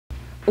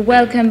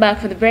Welcome back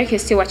for the break. You're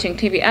still watching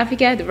TV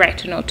Africa, the right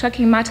to know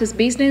talking matters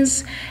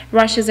business.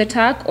 Russia's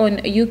attack on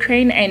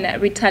Ukraine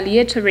and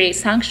retaliatory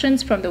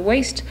sanctions from the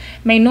West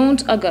may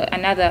not augur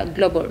another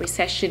global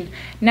recession.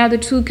 Now, the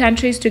two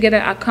countries together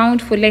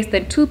account for less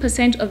than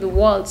 2% of the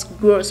world's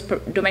gross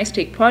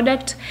domestic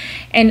product,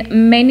 and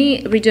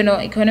many regional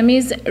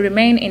economies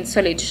remain in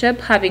solid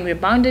shape, having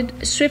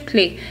rebounded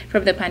swiftly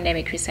from the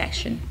pandemic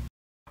recession.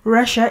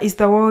 Russia is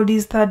the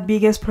world's third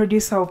biggest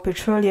producer of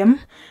petroleum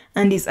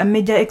and is a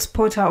major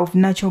exporter of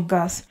natural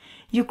gas.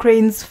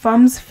 Ukraine's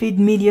farms feed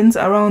millions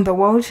around the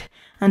world,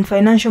 and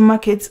financial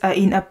markets are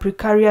in a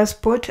precarious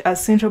spot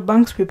as central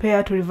banks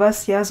prepare to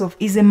reverse years of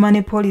easy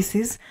money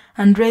policies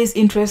and raise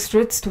interest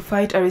rates to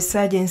fight a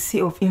resurgence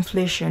of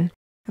inflation.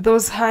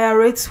 Those higher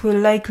rates will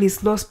likely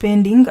slow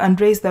spending and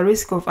raise the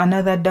risk of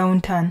another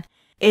downturn.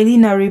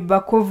 Elena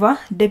Rybakova,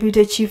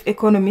 deputy chief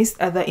economist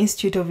at the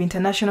Institute of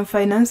International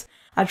Finance,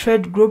 a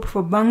trade group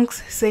for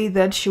banks, said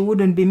that she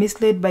wouldn't be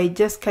misled by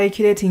just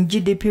calculating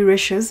GDP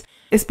ratios,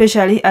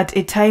 especially at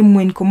a time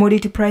when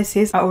commodity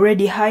prices are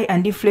already high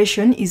and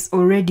inflation is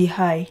already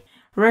high.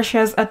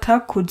 Russia's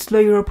attack could slow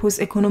Europe's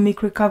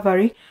economic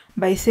recovery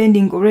by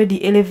sending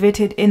already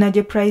elevated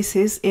energy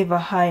prices ever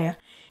higher.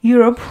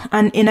 Europe,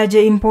 an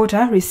energy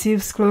importer,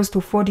 receives close to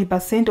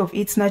 40% of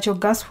its natural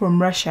gas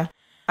from Russia.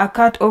 A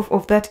cut-off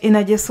of that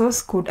energy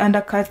source could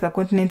undercut the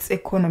continent's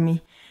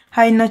economy.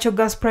 High natural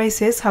gas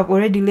prices have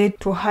already led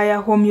to higher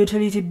home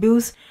utility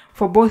bills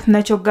for both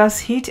natural gas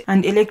heat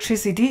and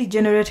electricity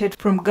generated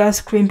from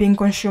gas, crimping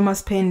consumer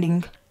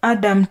spending.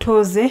 Adam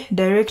Toze,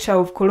 director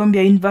of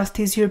Columbia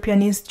University's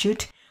European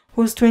Institute,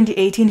 whose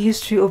 2018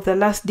 history of the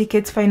last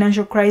decade's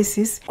financial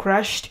crisis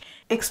crushed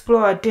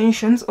explored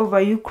tensions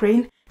over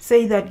Ukraine,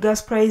 say that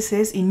gas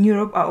prices in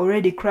Europe are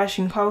already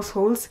crushing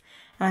households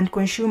and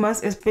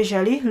consumers,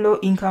 especially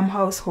low-income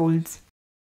households.